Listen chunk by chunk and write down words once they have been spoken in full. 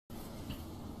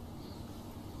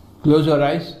Close your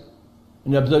eyes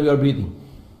and observe your breathing.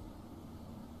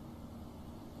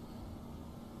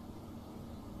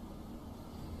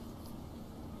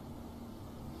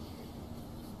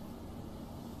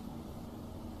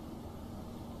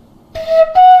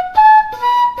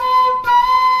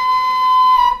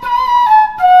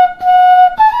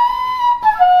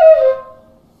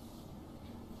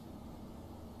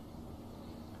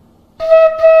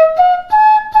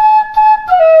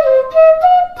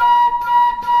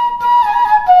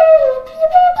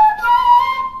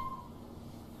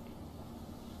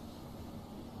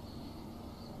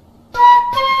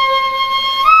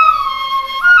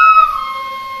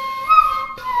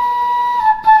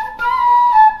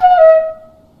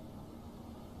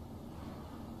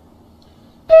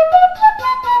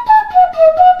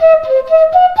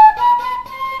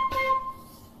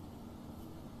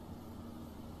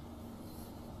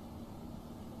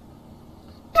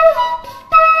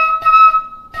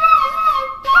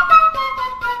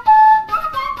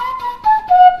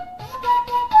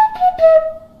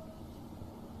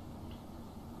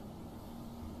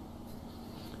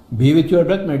 Be with your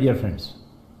breath, my dear friends,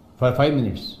 for 5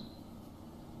 minutes.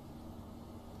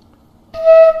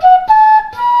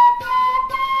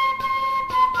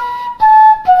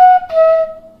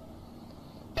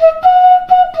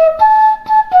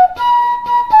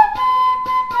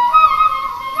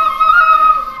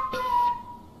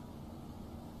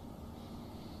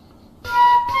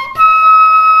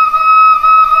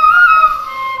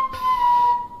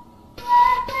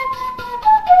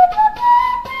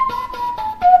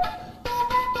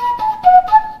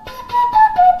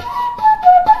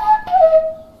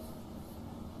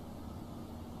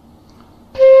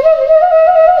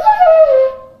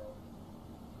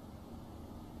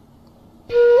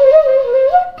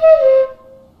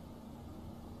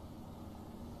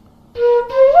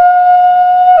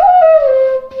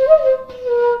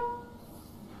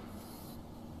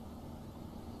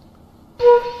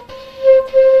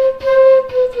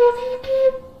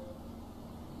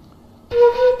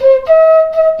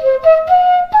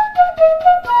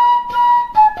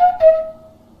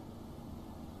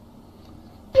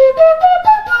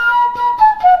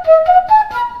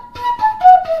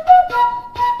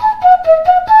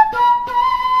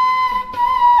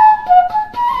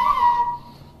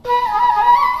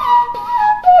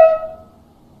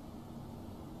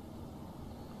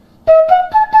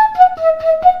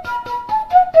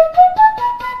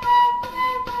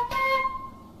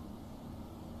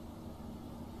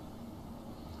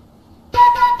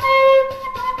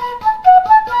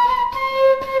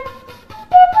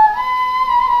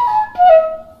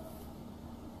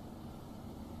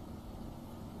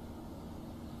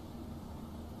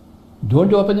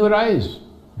 Don't open your eyes.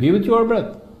 Be with your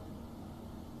breath.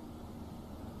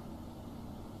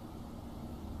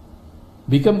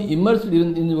 Become immersed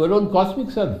in your own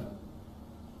cosmic self.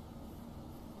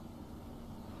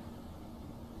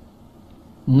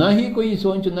 न ही कोई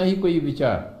सोच, न ही कोई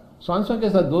विचार. सांसों के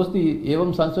साथ दोस्ती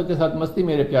एवं सांसों के साथ मस्ती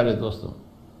मेरे प्यारे दोस्तों.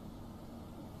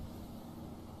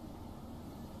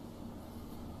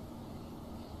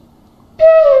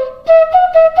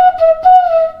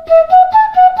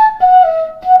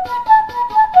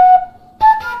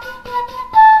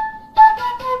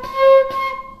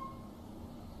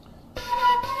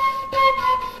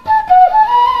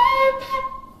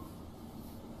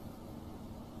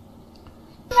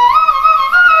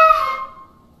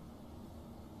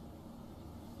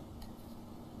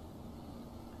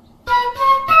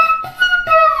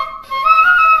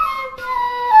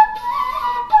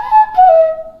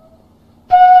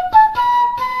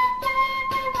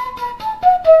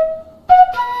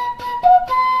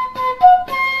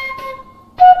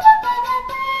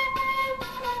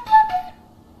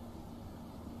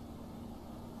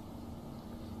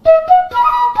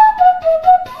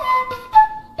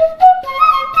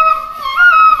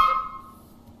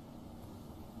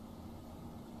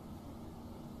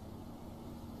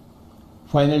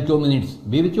 Final 2 minutes.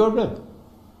 Be with your breath.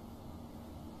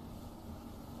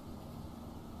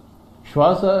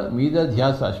 శ్వాస మీద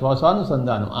ధ్యాస,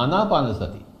 శ్వాసానుసంధానం,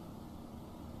 ఆనాపానసతి.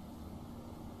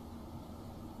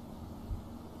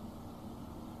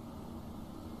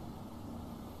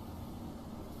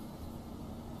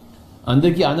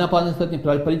 అందరికీ ఆనాపానసతిని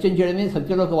పరిచయం చేయడమే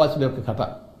సత్యలోకవాసుల యొక్క కథ,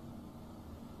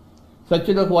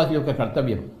 సత్యలోకవాసుల యొక్క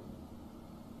కర్తవ్యం.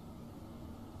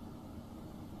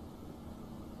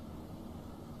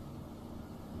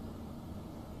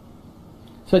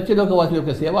 సత్యలోకవాసుల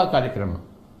యొక్క సేవా కార్యక్రమం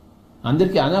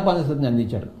అందరికీ ఆనాపానసతిని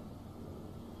అందించడం,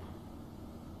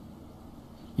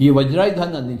 ఈ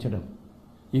వజ్రాయుధాన్ని అందించడం,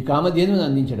 ఈ కామధేనుని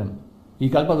అందించడం, ఈ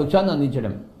కల్పవృక్షాన్ని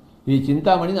అందించడం, ఈ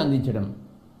చింతామణిని అందించడం,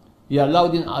 ఈ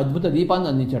అల్లావుద్దీన్ అద్భుత దీపాన్ని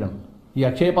అందించడం, ఈ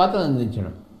అక్షయ పాత్రను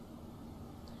అందించడం.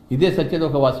 ఇదే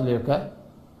సత్యలోకవాసుల యొక్క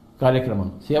కార్యక్రమం,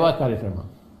 సేవా కార్యక్రమం.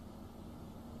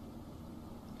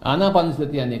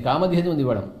 ఆనాపానసతి అనే కామధేనువుని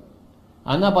ఇవ్వడం,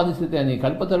 ఆనాపానసతి అనే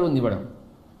కల్పతరువుని ఇవ్వడం,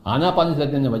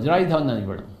 ఆనాపానసతి అనే వజ్రాయుధాన్ని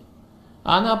ఇవ్వడం,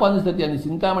 ఆనాపానసతి అనే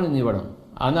చింతామణిని ఇవ్వడం,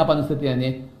 ఆనాపానసతి అనే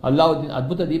అల్లావుద్దీన్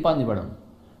అద్భుత దీపాన్ని ఇవ్వడం,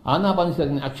 ఆనాపానసతి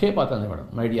అనే అక్షయ పాత్రను ఇవ్వడం.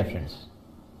 మై డియర్ ఫ్రెండ్స్,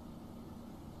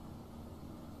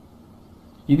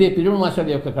 ఇదే పిరమిడ్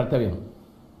మాస్టర్ల యొక్క కర్తవ్యం.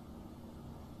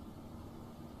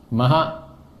 మహా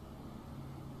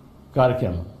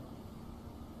కార్యక్రమం.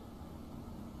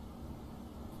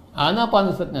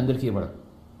 ఆనాపానసతిని అందరికీ ఇవ్వడం.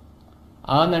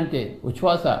 ఆన్ అంటే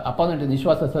ఉచ్ఛ్వాస, అపాన్ అంటే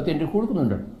నిశ్వాస, సతి అంటే కూడుకుని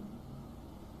ఉండడం.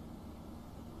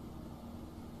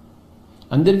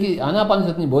 అందరికీ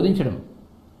ఆనాపానసతిని బోధించడం,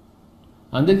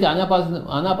 అందరికీ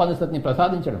ఆనాపానసతిని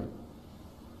ప్రసాదించడం,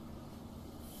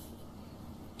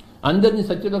 అందరినీ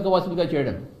సత్యలోకవాసులుగా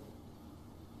చేయడం.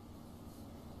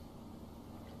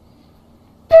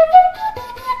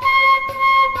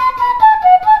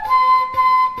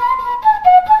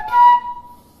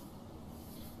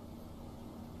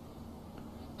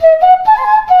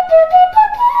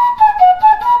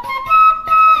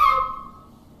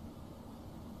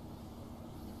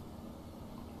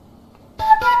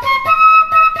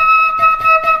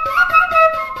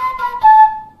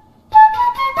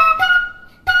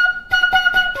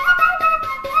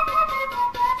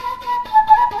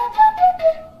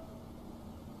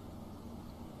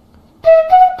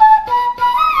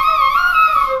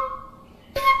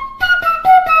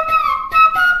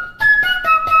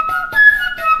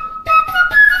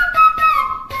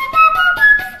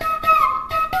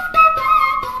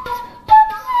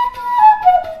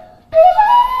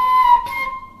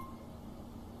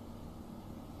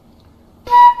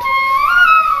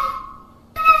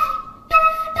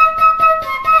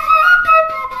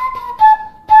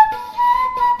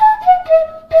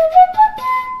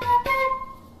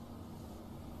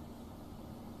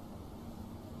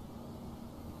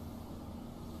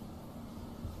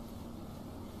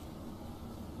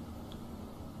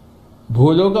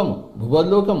 భూలోకము,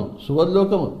 భువర్లోకము,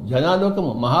 సువర్లోకము, జనాలోకము,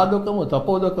 మహాలోకము,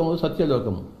 తపోలోకము,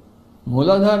 సత్యలోకము,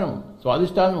 మూలాధారము,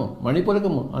 స్వాదిష్టానము,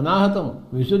 మణిపురకము, అనాహతము,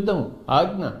 విశుద్ధము,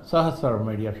 ఆజ్ఞ, సహస్రం.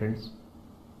 మై డియర్ ఫ్రెండ్స్,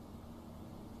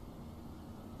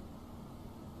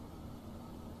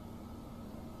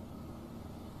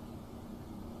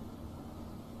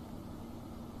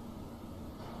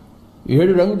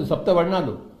 ఏడు రంగులు,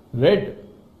 సప్తవర్ణాలు, red,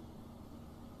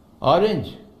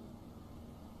 orange,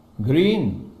 green,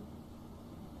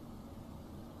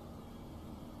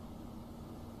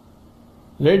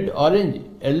 red, orange,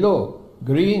 yellow,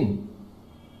 green,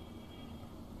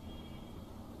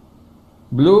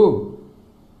 blue,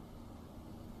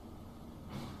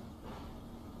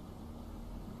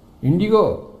 IndiGo,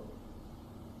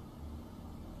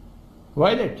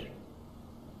 violet.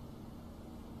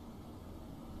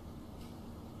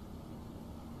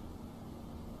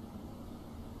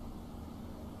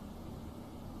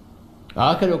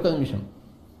 ఆఖరి ఒక్క నిమిషం.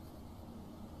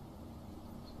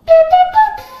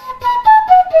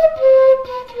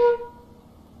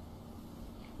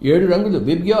 ఏడు రంగులు,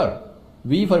 విబ్గ్యార్,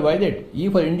 వి ఫర్ వైలెట్, ఈ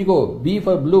for IndiGo, B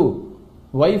for blue,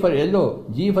 why for yellow,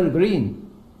 G for green,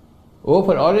 oh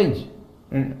for orange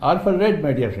and are for red.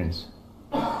 My dear friends,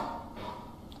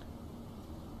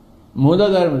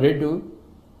 మూలాధారం red,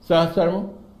 సహస్రము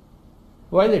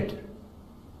violet.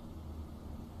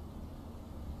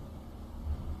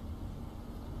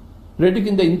 Red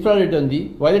కింద infrared ఉంది,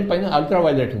 violet పైన అల్ట్రా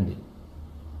వైలెట్ ఉంది.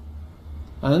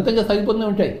 అనంతంగా సరిపోతూనే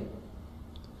ఉంటాయి.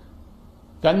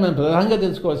 కానీ మనం ప్రధానంగా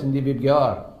తెలుసుకోవాల్సింది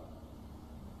విబ్గ్యార్,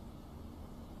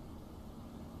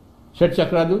 షట్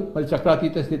చక్రాలు, మరి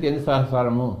చక్రాతీత స్థితి అని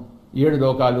సహస్రము, 7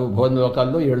 లోకాలు, భువన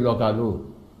లోకాల్లో 7 లోకాలు.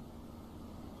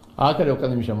 ఆఖరి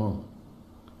ఒక్క నిమిషము,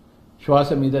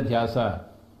 శ్వాస మీద ధ్యాస.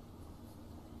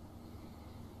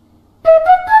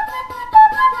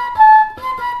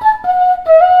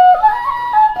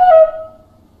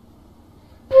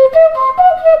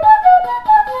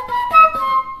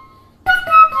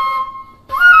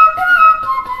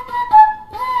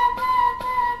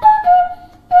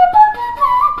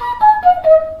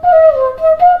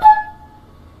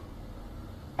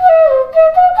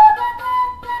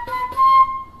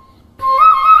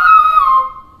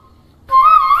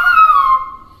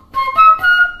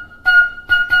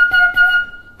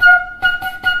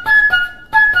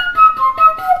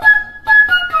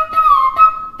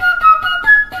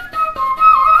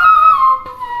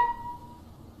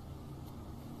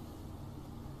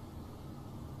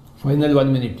 Final 1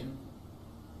 minute.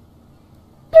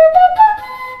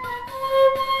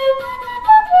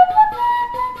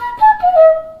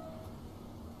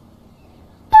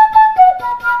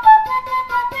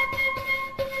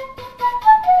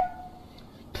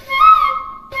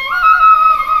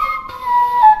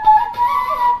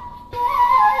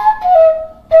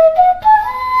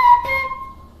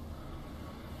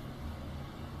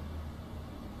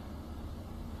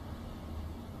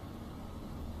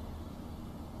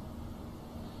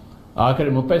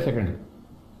 ఆఖరి 30 సెకండ్లు.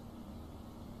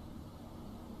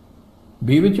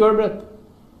 Be with your breath.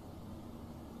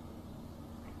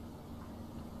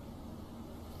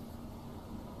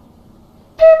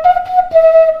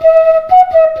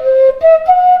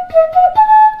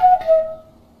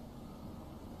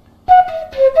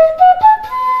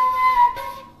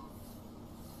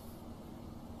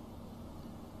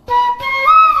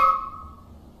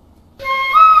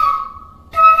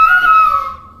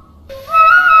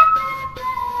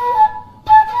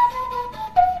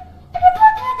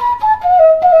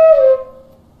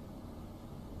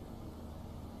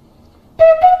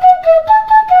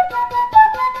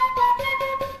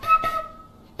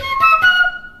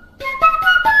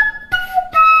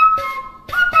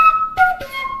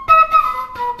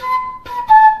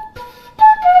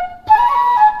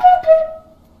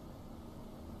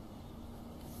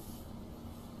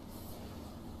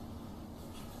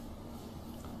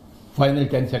 Final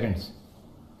 10 seconds.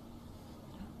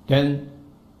 10,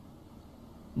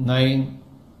 9,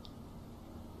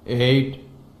 8,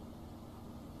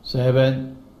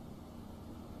 7,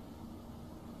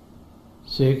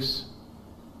 6,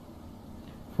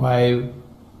 5,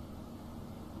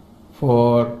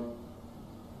 4,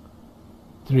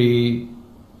 3,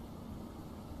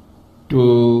 2,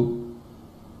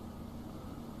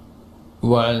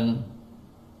 1,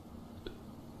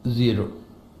 0.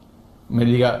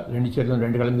 మెల్లిగా 2 చేతులను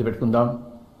 2 కళ్ళ మీద పెట్టుకుందాం.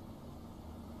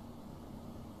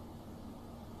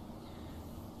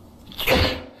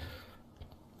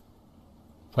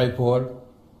 Five, 4,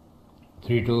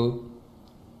 3, 2,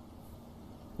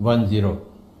 1, 0.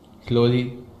 Slowly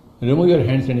remove your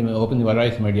hands and open your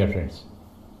eyes, my dear friends.